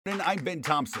And I'm Ben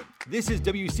Thompson. This is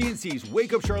WCNC's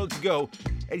Wake Up Charlotte to Go,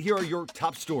 and here are your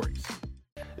top stories.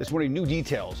 This morning, new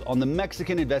details on the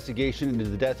Mexican investigation into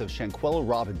the death of Shanquella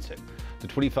Robinson. The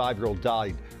 25-year-old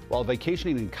died while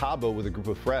vacationing in Cabo with a group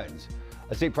of friends.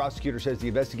 A state prosecutor says the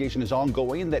investigation is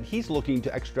ongoing and that he's looking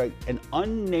to extradite an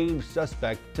unnamed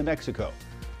suspect to Mexico.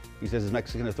 He says the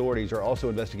Mexican authorities are also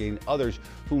investigating others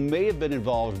who may have been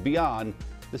involved beyond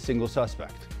the single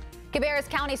suspect. Cabarrus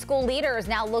County school leaders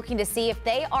now looking to see if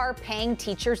they are paying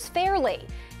teachers fairly.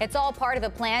 It's all part of a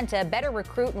plan to better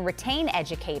recruit and retain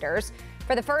educators.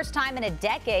 For the first time in a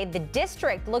decade, the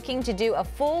district looking to do a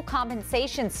full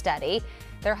compensation study.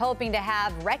 They're hoping to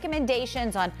have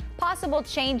recommendations on possible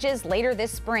changes later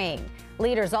this spring.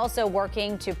 Leaders also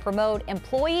working to promote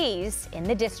employees in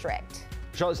the district.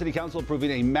 Charlotte City Council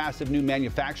approving a massive new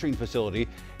manufacturing facility.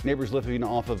 Neighbors living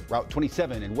off of Route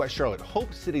 27 in West Charlotte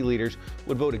hope city leaders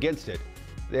would vote against it.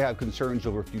 They have concerns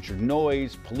over future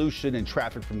noise, pollution, and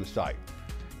traffic from the site.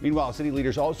 Meanwhile, city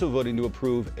leaders also voting to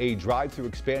approve a drive-through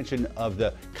expansion of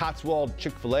the Cotswold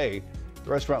Chick-fil-A, the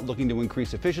restaurant looking to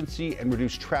increase efficiency and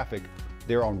reduce traffic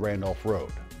there on Randolph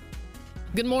Road.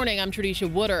 Good morning, I'm Tradisha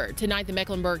Wooder. Tonight, the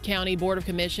Mecklenburg County Board of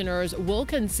Commissioners will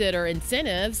consider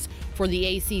incentives for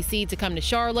the ACC to come to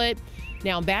Charlotte.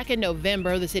 Now, back in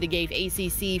November, the city gave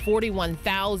ACC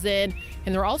 $41,000,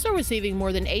 and they're also receiving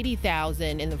more than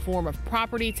 $80,000 in the form of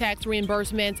property tax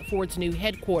reimbursements for its new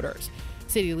headquarters.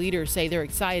 City leaders say they're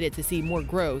excited to see more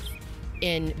growth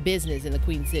in business in the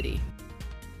Queen City.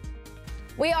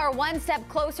 We are one step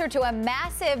closer to a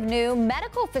massive new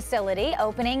medical facility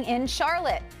opening in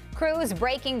Charlotte. Crews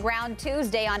breaking ground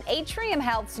Tuesday on Atrium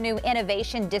Health's new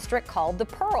innovation district called the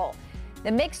Pearl.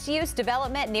 The mixed-use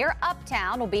development near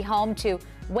Uptown will be home to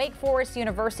Wake Forest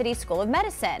University School of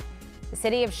Medicine. The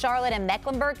city of Charlotte and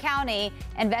Mecklenburg County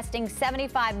investing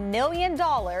 $75 million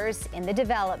in the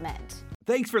development.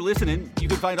 Thanks for listening. You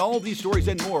can find all these stories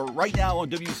and more right now on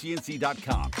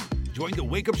WCNC.com. Join the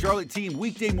Wake Up Charlotte team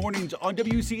weekday mornings on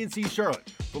WCNC Charlotte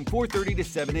from 4:30 to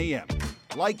 7 a.m.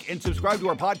 Like and subscribe to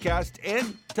our podcast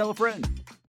and tell a friend.